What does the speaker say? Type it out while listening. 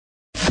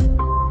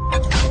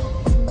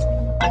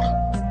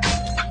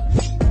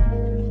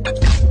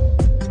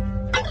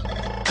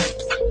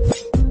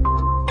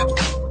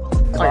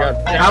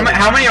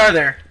How many are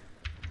there?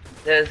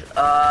 There's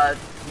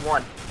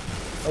one.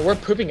 Oh, we're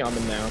pooping on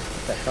them now.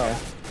 What the hell?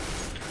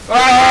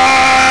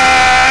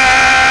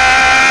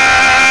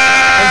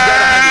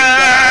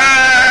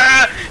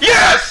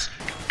 Yes!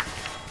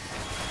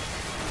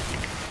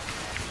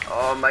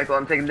 Oh, Michael,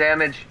 I'm taking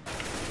damage.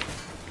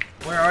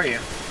 Where are you?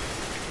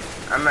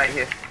 I'm right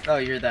here. Oh,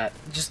 you're that.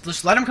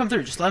 Just let him come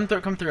through. Just let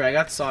him come through. I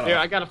got the sawed Here,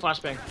 off. I got a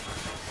flashbang.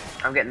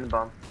 I'm getting the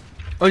bomb.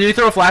 Oh, did you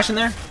throw a flash in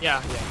there?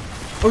 Yeah.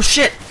 Oh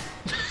shit!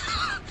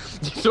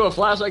 You threw a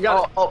flash, I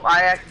got it. Oh,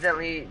 I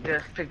accidentally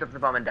just picked up the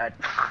bomb and died.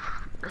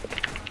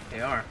 They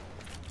are.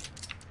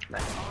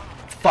 Nice.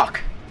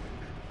 Fuck.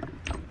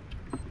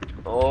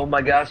 Oh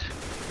my gosh.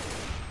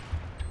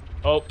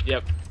 Oh,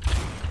 yep.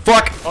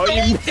 Fuck! Oh,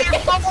 you.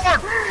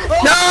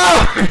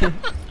 No!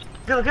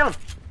 Kill him.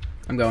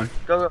 I'm going.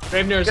 Go.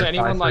 Gravener, is there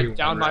anyone like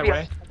down my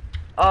way?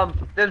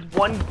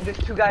 There's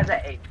two guys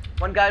at 8.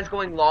 One guy's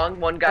going long,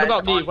 one guy's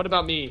What about me? What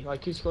about me?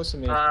 Like, who's close to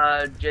me?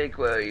 Jake,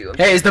 where are you?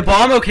 Hey, is the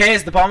bomb okay?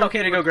 Is the bomb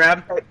okay to go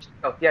grab?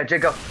 Oh, yeah,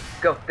 Jake, go.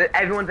 Go.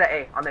 Everyone's at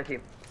A on their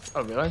team.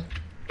 Oh, really?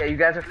 Yeah, you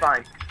guys are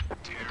fine.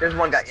 There's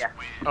one guy, yeah.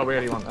 Oh, we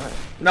already won that.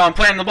 No, I'm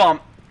planting the bomb.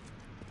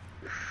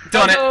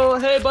 Done it. Oh,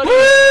 hey, buddy.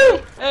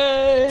 Woo!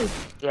 Hey.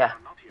 Yeah.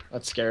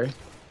 That's scary.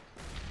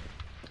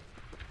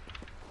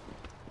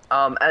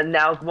 And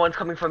now one's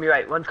coming from your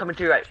right, one's coming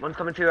to your right, one's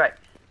coming to your right.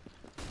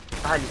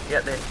 Behind you, yeah,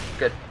 there.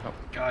 Good. Oh,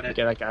 Got it.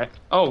 get that guy.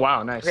 Oh,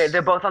 wow, nice. Okay,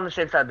 they're both on the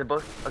same side, they're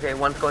both. Okay,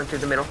 one's going through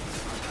the middle.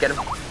 Get him.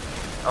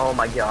 Oh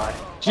my god.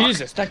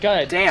 Jesus, that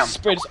guy Damn.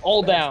 spreads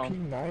all down.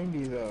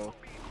 P90 though.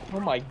 Oh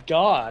my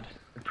god.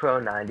 Pro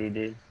 90,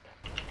 dude.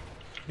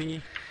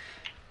 Me.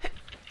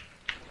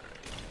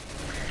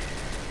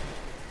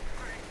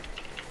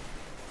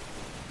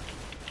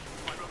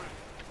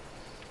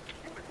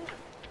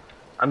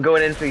 I'm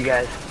going in for you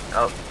guys.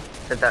 Oh,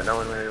 said that no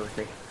one went in with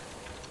me.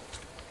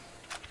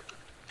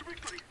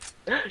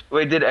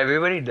 Wait, did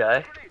everybody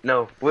die?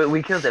 No,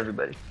 we killed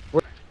everybody.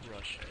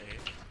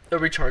 The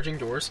recharging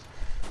doors.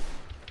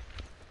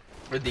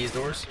 Or these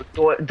doors?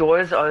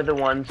 Doors are the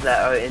ones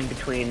that are in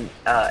between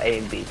A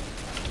and B.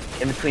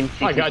 In between C.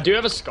 Oh my god, do you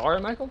have a scar,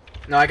 Michael?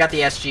 No, I got the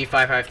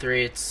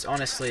SG553. It's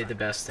honestly the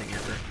best thing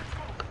ever.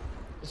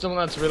 Someone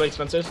that's really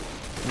expensive?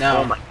 No.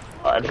 Oh my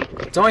god.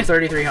 It's only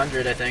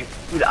 3,300, I think.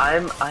 Dude,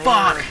 I'm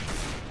Fuck!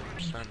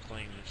 First time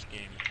playing this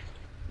game.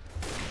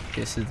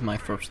 This is my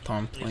first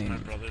time It's my playing.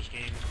 brother's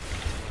game.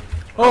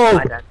 Oh!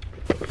 I died.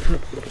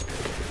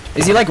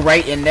 Is he like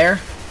right in there?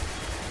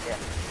 Yeah.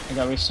 Oh my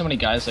god, we have so many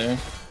guys there.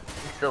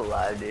 He's still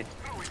alive, dude.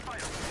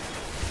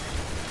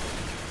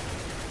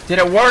 Did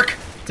it work?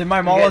 Did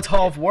my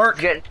Molotov work?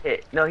 He's getting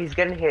hit. No, he's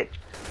getting hit.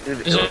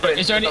 Dude,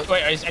 Is there any?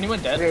 Wait, is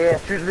anyone dead? Yeah,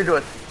 shoot through the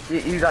doors.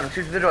 You got him.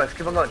 Shoot through the doors.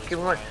 Keep on going. Keep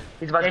on going.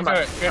 He's about to come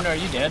out. Gravener, are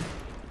you dead?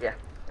 Yeah.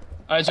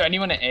 Is there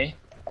anyone at A?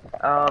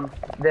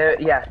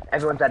 Yeah,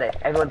 everyone's at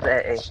A. Everyone's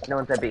at A. No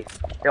one's at B.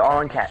 They're all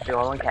on cat. They're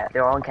all on cat.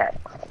 They're all on cat.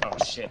 Oh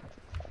shit.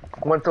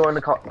 One's throwing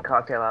the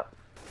cocktail out.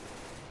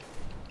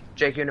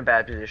 Jake, you're in a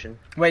bad position.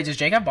 Wait, does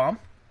Jake have bomb?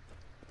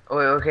 Oh,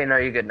 okay, no,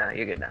 you're good now.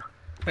 You're good now.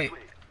 Wait,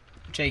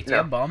 Jake, do you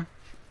No. have bomb?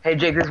 Hey,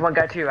 Jake, there's one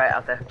guy to your right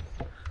out there.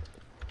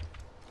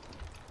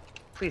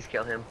 Please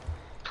kill him.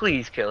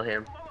 Please kill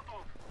him.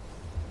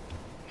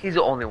 He's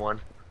the only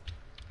one.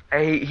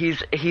 Hey,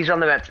 he's on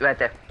the right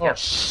there. Oh Yeah.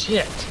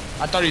 shit.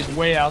 I thought he was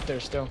way out there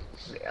still.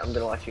 Yeah, I'm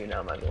gonna watch you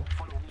now, Michael.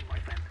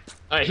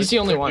 Alright, he's the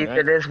only one,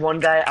 right? There's one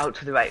guy out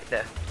to the right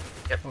there.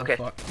 Yep, Oh, okay.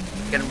 fuck.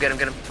 Get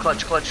him.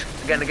 Clutch.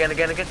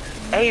 Again.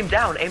 Aim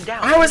down.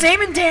 I was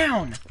aiming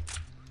down!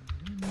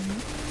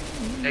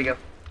 There you go.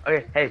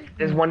 Okay, hey,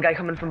 there's one guy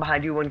coming from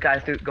behind you, one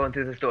guy's going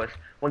through the doors.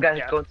 One guy's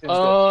going through the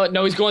doors.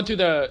 No, he's going through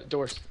the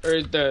doors.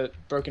 Or the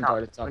broken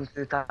part itself. Going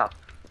through the top.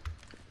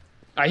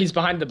 He's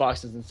behind the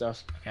boxes and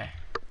stuff. Okay.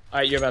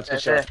 Alright, you're about to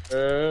get That's shot.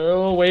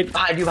 Oh, wait.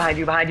 Behind you.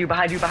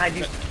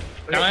 Okay,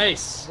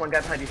 Nice. one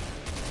guy behind you.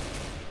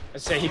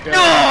 Let's say he barely.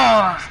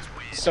 No!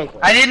 So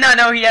close. I did not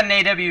know he had an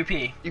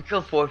AWP. You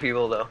killed 4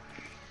 people, though.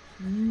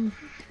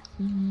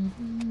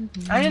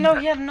 I didn't know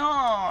he had an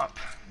AWP.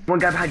 One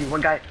guy behind you,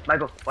 one guy.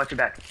 Michael, watch your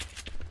back.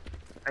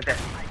 Right there.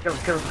 Kill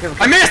him.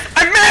 I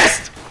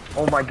missed!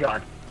 Oh my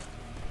god.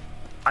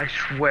 I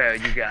swear,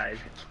 you guys.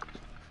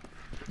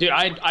 Dude,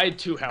 I had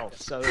 2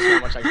 health, so there's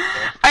not much I can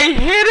do. I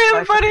hit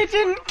him, but it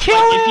didn't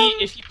kill him!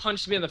 If he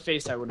punched me in the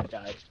face, I would have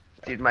died.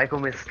 Dude, Michael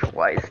missed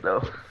twice,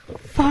 though.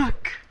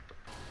 Fuck.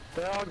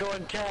 They're all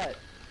going cat.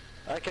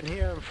 I can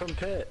hear them from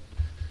pit.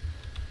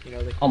 You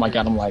know, Oh my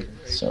god, I'm lagging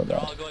so They're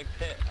bad. all going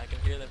pit. I can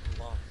hear them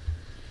from long.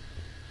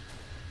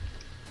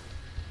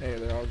 hey,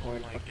 they're all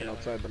going fucking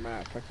outside the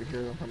map. I can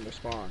hear them from the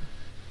spawn.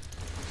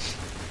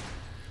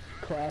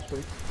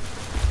 Classic.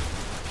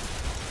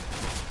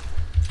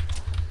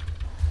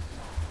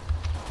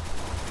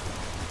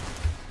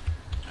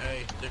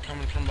 Hey, they're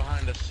coming from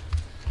behind us.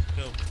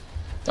 Go.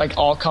 Like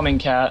all coming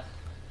cat.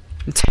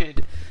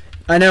 Dude,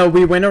 I know,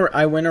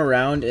 I went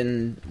around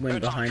and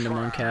went behind him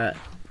on cat.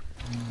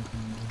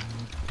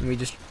 And we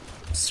just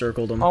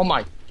circled him. Oh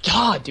my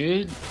god,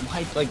 dude.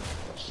 Like,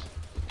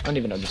 I don't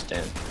even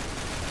understand.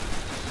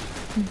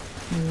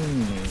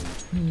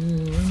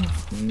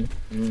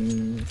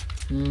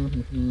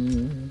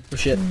 Oh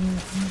shit.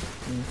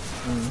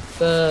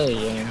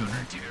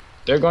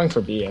 They're going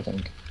for B, I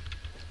think.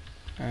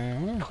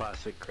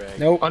 Classic Craig.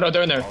 Nope. Oh no,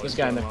 they're in there. Always There's a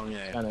guy in there. go long,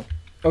 yeah. Guy in there.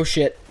 Oh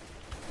shit.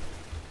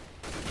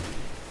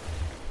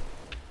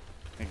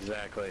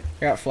 Exactly.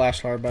 I got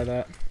flashed hard by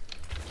that.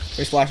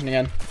 He's flashing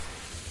again.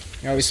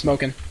 Oh, he's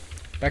smoking.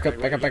 Back up,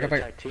 back up, back up,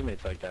 back up. Attack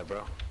teammates like that,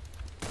 bro.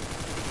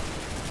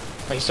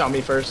 Oh, he saw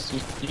me first.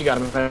 You got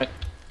him, right?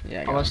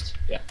 Yeah, I got him. Almost.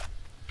 Yeah.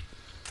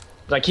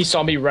 Like he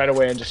saw me right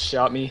away and just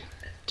shot me.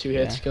 2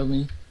 hits, Yeah. killed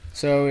me.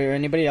 So,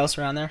 anybody else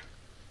around there?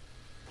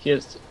 He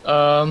is.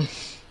 Hold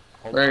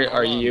Where on,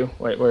 are hold on. you?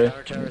 Wait, where?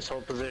 Counter-terrorist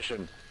hold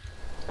position.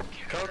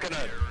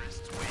 Coconut,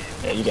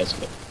 Yeah, you guys.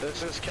 Good.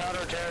 this is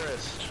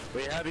counter-terrorist.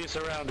 We have you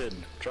surrounded.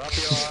 Drop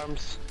your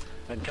arms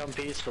and come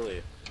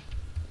peacefully.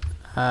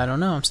 I don't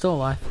know. I'm still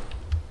alive.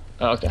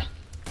 Oh, okay.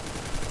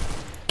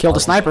 Killed a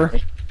sniper.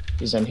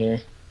 He's in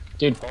here,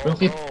 dude.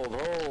 Hold, Really?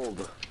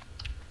 hold.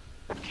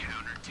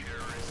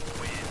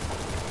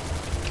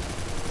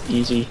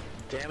 Easy.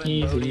 Damn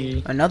it, Bodhi.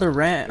 Easy. Another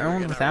round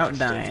gonna without rush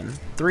dying.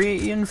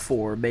 3 and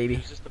 4, baby.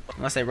 It's just a bu-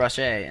 Unless they rush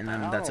A, and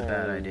then that's a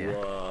bad Ow, idea. I'm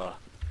Oh,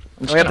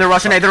 just yep, they're gonna-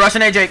 rushing A. They're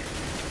rushing A, Jake.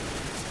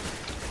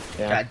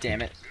 Yeah. God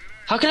damn it.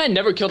 How can I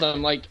never kill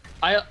them? Like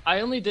I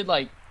only did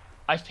like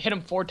I hit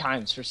him 4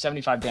 times for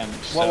 75 damage.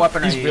 What so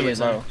weapon are he's you really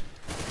using? low.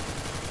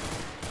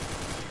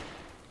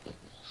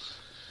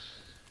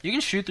 You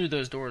can shoot through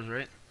those doors,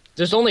 right?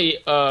 There's only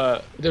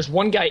there's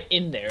one guy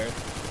in there,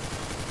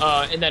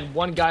 and then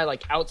one guy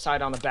like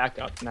outside on the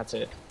backup, and that's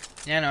it.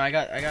 Yeah, no, I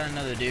got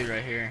another dude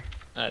right here.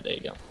 There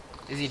you go.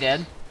 Is he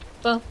dead?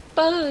 Yeah.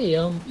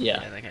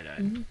 Yeah, that guy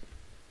died.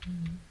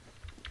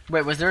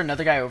 Wait, was there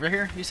another guy over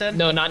here, you said?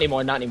 No, not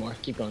anymore. Not anymore.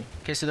 Keep going.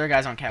 Okay, so there are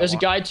guys on catwalk. There's a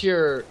guy to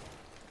your.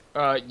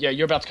 Yeah,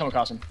 you're about to come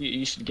across him.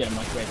 You should get him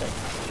like right there.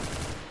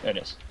 There it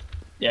is.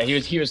 Yeah,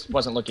 he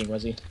wasn't looking,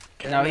 was he?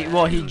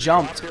 No, he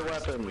jumped. Drop your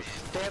weapons.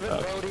 Damn it,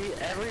 Bodhi,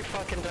 every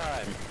fucking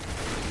time.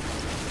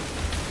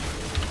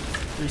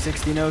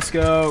 360 no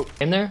scope.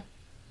 In there?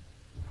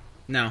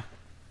 No.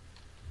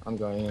 I'm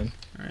going in.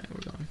 Alright,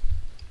 we're going.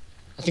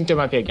 I think there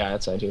might be a guy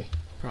outside here.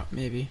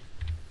 Maybe.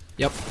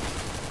 Yep.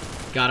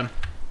 Got him.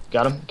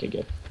 Got him? Okay,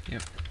 good.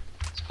 Yep.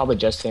 It's probably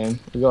just him.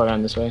 We go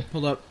around this way.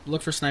 Hold up.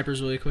 Look for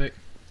snipers really quick.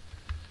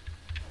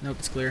 Nope,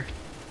 it's clear.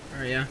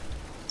 Alright, yeah.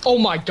 Oh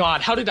my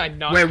god, how did I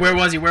not? Wait, where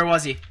was he? Where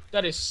was he?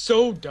 That is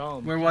so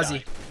dumb. Where was he?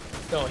 died.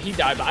 No, he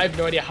died, but I have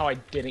no idea how I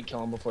didn't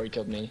kill him before he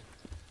killed me.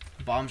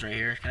 Bomb's right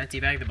here. Can I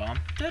teabag the bomb?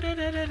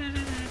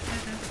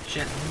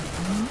 Shit.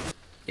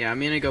 Yeah, I'm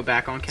gonna go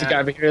back on There's a cat. guy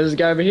over here, there's a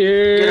guy over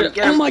here. Get him,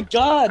 get him. Oh my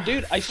god,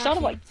 dude, I shot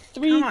him like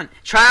 3. Come on.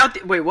 Try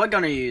out wait, what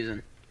gun are you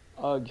using?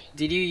 Ugh.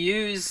 Did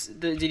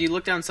you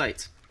look down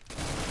sights?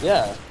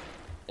 Yeah.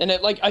 And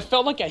it like, I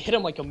felt like I hit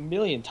him like a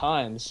million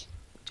times.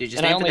 Dude,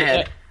 just And I aim for the only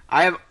head.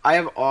 I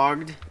have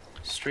ogged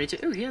straight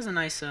to. Ooh, he has a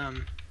nice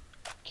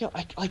Yo,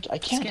 I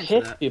can't Scan for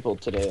hit that. people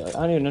today. Like,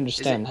 I don't even is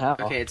understand it- how.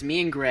 Okay, it's me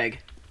and Greg.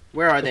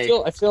 Where are they?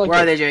 I feel like Where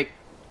are they, Jake?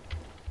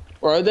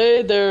 Where are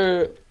they?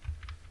 They're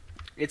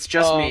It's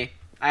just me.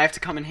 I have to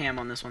come in ham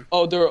on this one.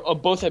 oh, they're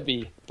both at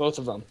B. Both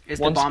of them. Is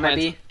One's the bomb at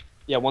plant- B?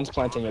 Yeah, one's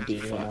planting at B.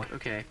 Yeah. Fuck.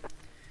 Okay.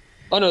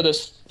 Oh no,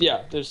 there's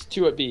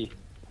 2 at B.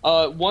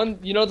 One,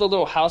 you know the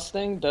little house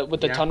thing that with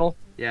the Yeah. tunnel?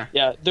 Yeah.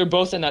 Yeah, they're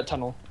both in that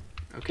tunnel.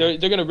 Okay.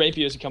 They're gonna rape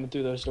you as you come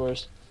through those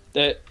doors.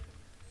 That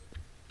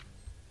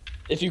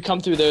if you come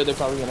through there, they're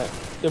probably gonna.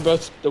 They're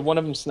both. The one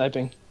of them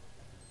sniping.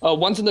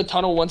 One's in the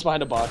tunnel. One's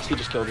behind a box. He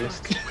just killed you.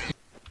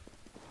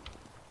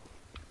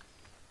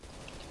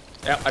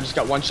 Yeah, I just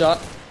got 1 shot.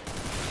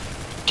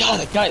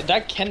 God,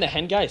 that Ken the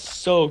Hen guy is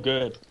so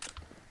good.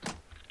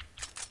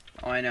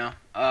 Oh, I know.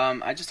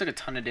 I just took a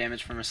ton of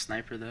damage from a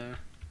sniper though.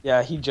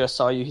 Yeah, he just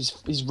saw you.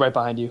 He's right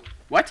behind you.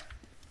 What?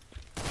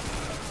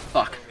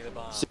 Fuck.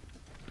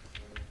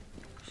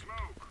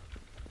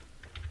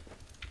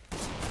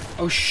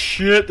 Oh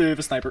shit! They have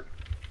a sniper.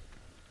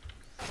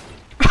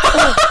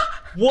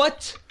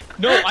 What?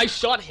 No, I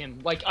shot him.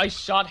 Like I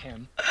shot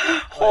him.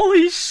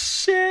 Holy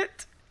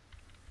shit!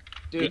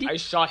 Dude, Did he? I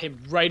shot him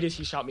right as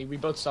he shot me. We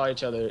both saw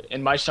each other,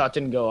 and my shot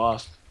didn't go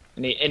off.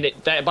 And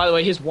by the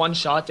way, his 1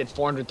 shot did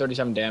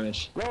 437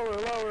 damage.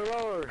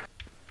 Lower.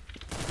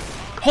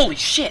 Holy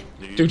shit!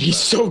 Dude, he's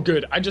so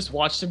good. I just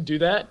watched him do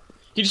that.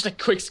 He just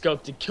quick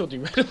scoped and killed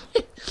you right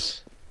away.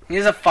 He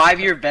has a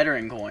 5-year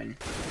veteran coin.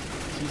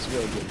 He's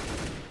really good.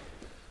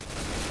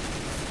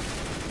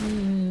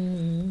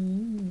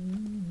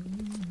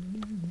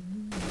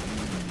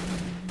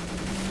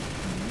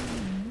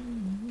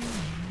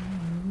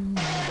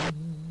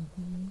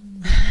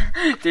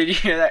 Did you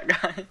hear that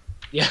guy?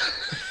 Yeah.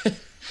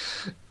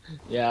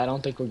 Yeah, I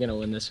don't think we're gonna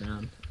win this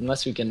round.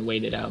 Unless we can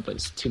wait it out, but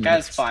it's 2 Guy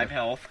has minutes. 5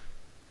 health.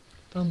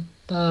 They're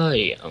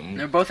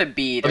They're both at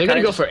B. gonna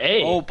kinda go just- for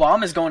A. Oh,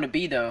 bomb is going to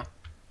B though.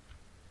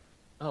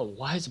 Oh,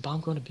 why is the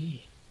bomb going to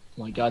B?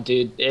 Oh my god,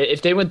 dude.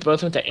 If they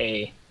both went to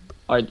A,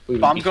 we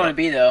would Bomb's be going to fine.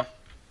 B though.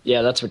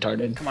 Yeah, that's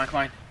retarded. Come on, come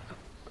on.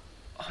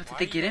 Oh, did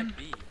they get him?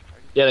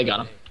 Yeah, they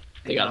got him.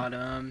 They got him.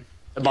 him.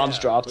 The bomb's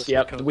Yeah, dropped. let's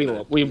Yep, go we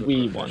back. we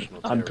We're won.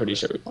 professional I'm pretty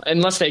sure we terrorists. won.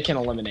 Unless they can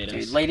eliminate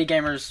Dude, us. Lady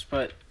Gamers,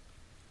 but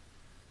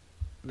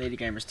Lady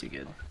Gamer's too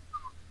good.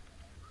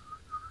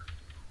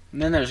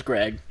 And then there's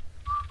Greg.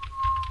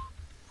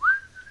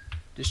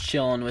 Just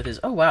chilling with his.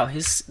 Oh wow,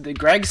 the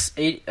Greg's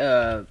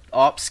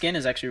op skin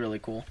is actually really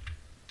cool.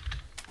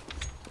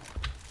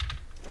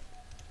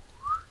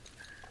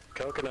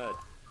 Coconut.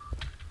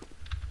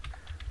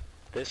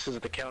 This is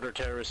the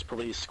counter-terrorist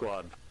police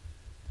squad.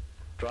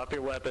 Drop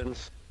your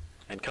weapons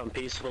and come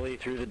peacefully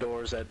through the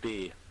doors at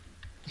B.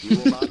 You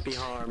will not be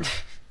harmed.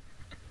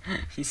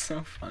 He's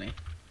so funny.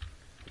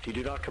 If you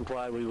do not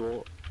comply, we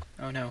will...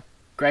 Oh no,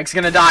 Greg's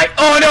gonna die.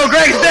 Oh no,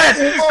 Greg's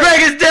dead.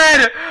 Greg is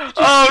dead.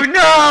 Oh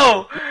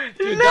no,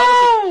 Dude, no.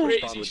 that was a Bob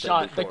crazy was dead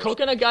shot. The before.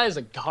 coconut guy is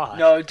a god.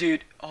 No,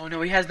 dude. Oh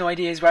no, he has no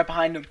idea. He's right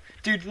behind him.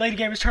 Dude, Lady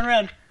Gamers, turn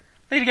around.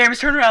 Lady Gamers,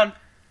 turn around.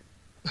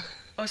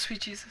 Oh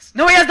sweet Jesus.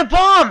 No, he has the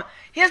bomb.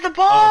 He has the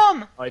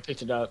bomb. Oh, he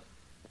picked it up.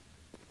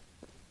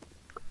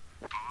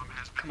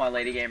 Come on,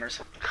 Lady Gamers.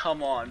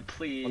 Come on,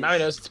 please. Well, now he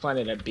knows it's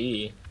planted at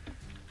B.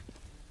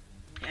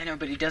 Yeah, I know,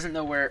 but he doesn't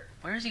know where.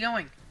 Where is he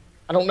going?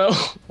 I don't know.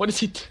 What is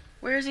he?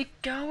 Where is he He's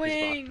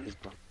going?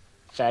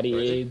 Fatty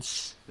Where is he?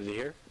 AIDS. Is he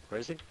here? Where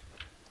is he?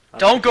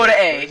 Don't go to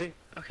Where A. is he?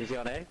 Okay. Is he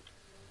on A?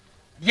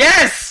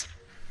 Yes.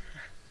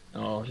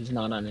 Oh, he's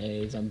not on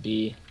A. He's on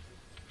B.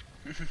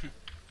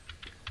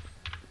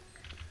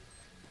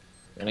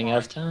 Running out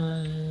of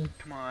time.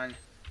 Come on.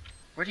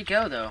 Where'd he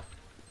go though?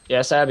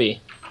 Yes,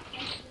 Abby.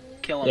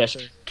 Kill him. Yeah,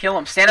 sure. Kill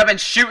him. Stand up and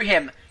shoot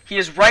him. He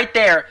is right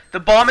there. The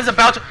bomb is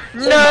about to.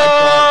 No! Oh my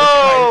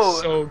God, this guy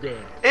is so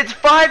good. It's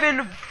 5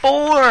 and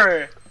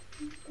 4.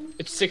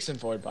 It's 6 and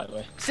 4, by the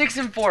way. 6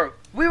 and 4.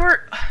 We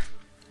were.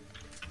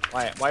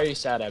 Why are you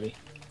sad, Abby?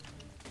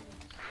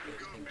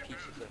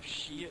 Pieces of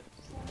shit.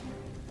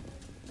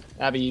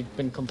 Abby, you've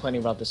been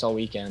complaining about this all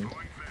weekend.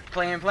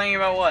 Playing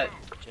about what?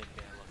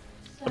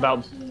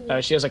 About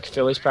she has like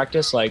Phillies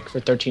practice like for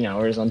 13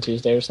 hours on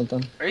Tuesday or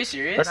something. Are you Or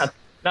serious?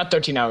 not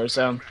 13 hours.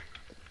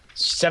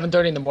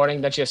 7:30 in the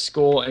morning. Then she has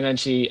school, and then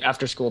she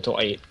after school till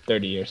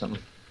 8:30 or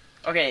something.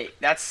 Okay,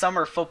 that's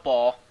summer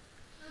football.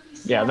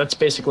 Yeah, that's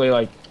basically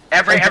like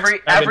Every I've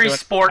been doing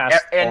sport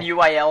past and fall.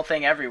 UIL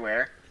thing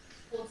everywhere.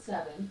 Till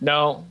 7.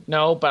 no,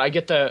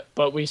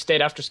 but we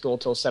stayed after school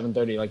till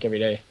 7:30 like every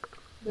day.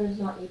 There's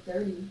not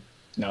 8:30.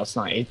 No, it's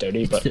not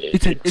 8:30, but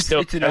It's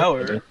still an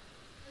hour.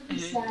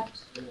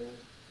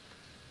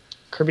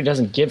 Kirby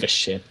doesn't give a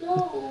shit.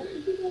 No,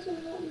 he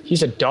doesn't want me.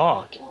 He's a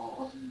dog.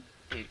 Oh,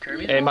 Dude,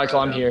 Kirby. Hey, Michael,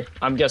 I'm here.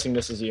 I'm guessing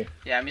this is you.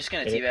 Yeah, I'm just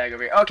gonna Hey. teabag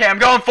over here. Okay, I'm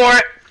going for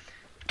it.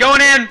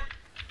 Going in. is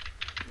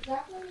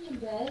that going in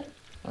bed?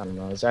 I don't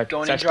know. Zach's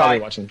Going in probably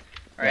dry. watching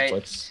All right,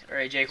 Netflix. all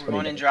right, Jake. We're What do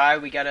going you in do? dry.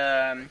 We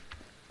gotta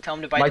tell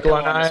him to bite Michael the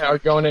and pillow on I this are one.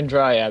 going in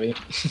dry, Abby.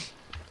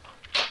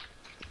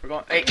 We're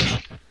going. Hey,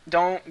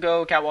 don't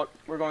go catwalk.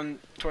 We're going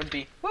towards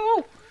B.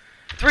 Woo!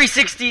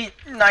 360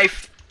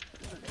 knife.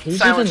 Who's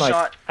Silent even like?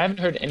 shot. I haven't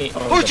heard any.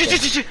 Oh, okay.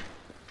 Did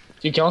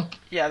you kill him?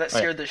 Yeah, that Right.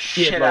 scared the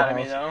He had shit low out of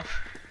me health.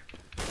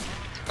 though.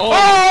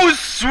 Oh,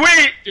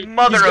 sweet Dude,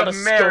 mother he's got of a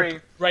Mary.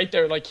 scope right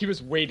there, like he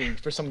was waiting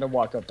for someone to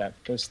walk up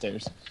those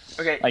stairs.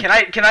 Okay,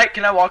 Like-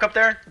 can I walk up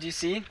there? Do you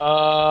see?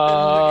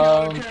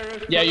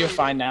 Yeah, you're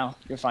fine now.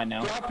 You're fine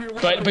now.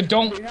 But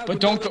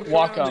don't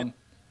walk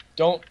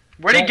don't.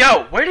 Where'd he don't-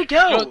 go? Where'd he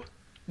go? No,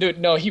 dude,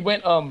 no, he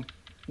went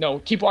no,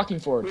 keep walking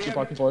forward. Keep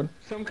walking forward.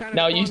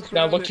 Now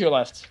look to your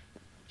left.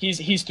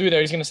 He's through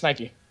there. He's gonna snipe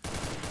you.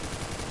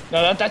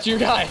 No, that's your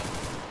guy.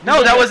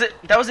 No, that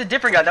was a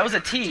different guy. That was a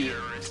T.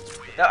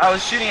 I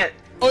was shooting at.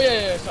 Oh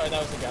yeah. Sorry, that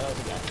was the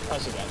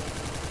guy.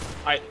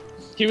 Alright,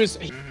 he was.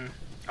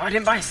 Oh, I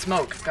didn't buy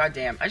smoke. God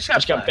damn. I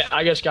just got flashed.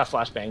 I just got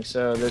flashbang,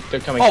 so they're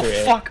coming Oh through.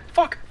 it.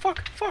 fuck.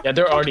 Yeah,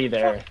 they're fuck, already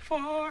there.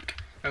 Fuck.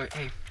 Oh,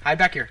 hey, hide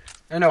back here.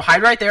 No,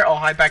 hide right there. I'll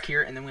hide back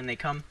here, and then when they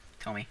come,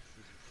 tell me.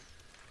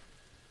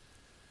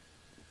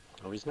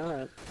 No, he's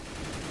not.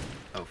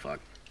 Oh fuck.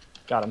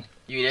 Got him.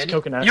 You did?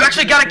 Coconut. You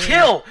actually got a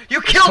kill!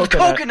 You killed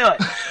Coconut. Coconut!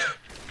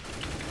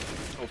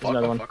 Oh fuck,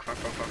 another one.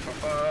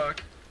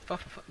 fuck.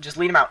 Just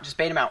lead him out. Just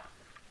bait him out.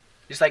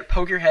 Just like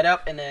poke your head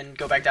up and then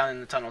go back down in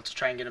the tunnel to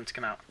try and get him to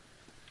come out.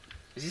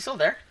 Is he still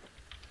there?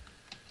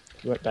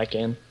 He went back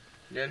in.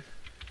 He did?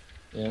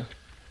 Yeah.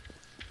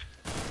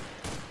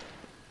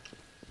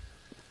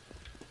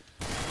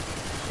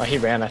 Oh, he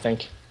ran, I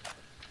think.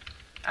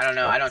 I don't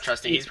know. I don't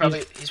trust him. He's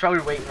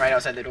probably waiting right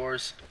outside the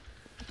doors.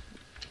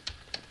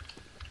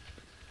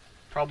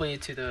 Probably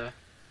to the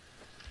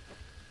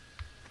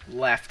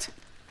left.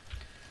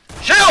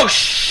 Oh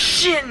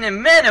shit!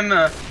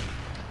 Minima.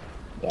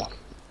 Yeah.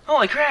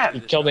 Holy crap! He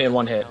killed me in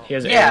one hit. He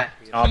has Yeah,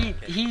 A.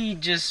 he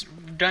just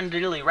done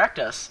diddly wrecked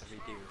us.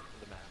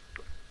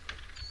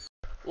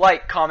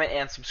 Like, comment,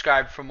 and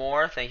subscribe for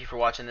more. Thank you for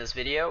watching this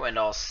video, and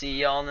I'll see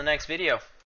y'all in the next video.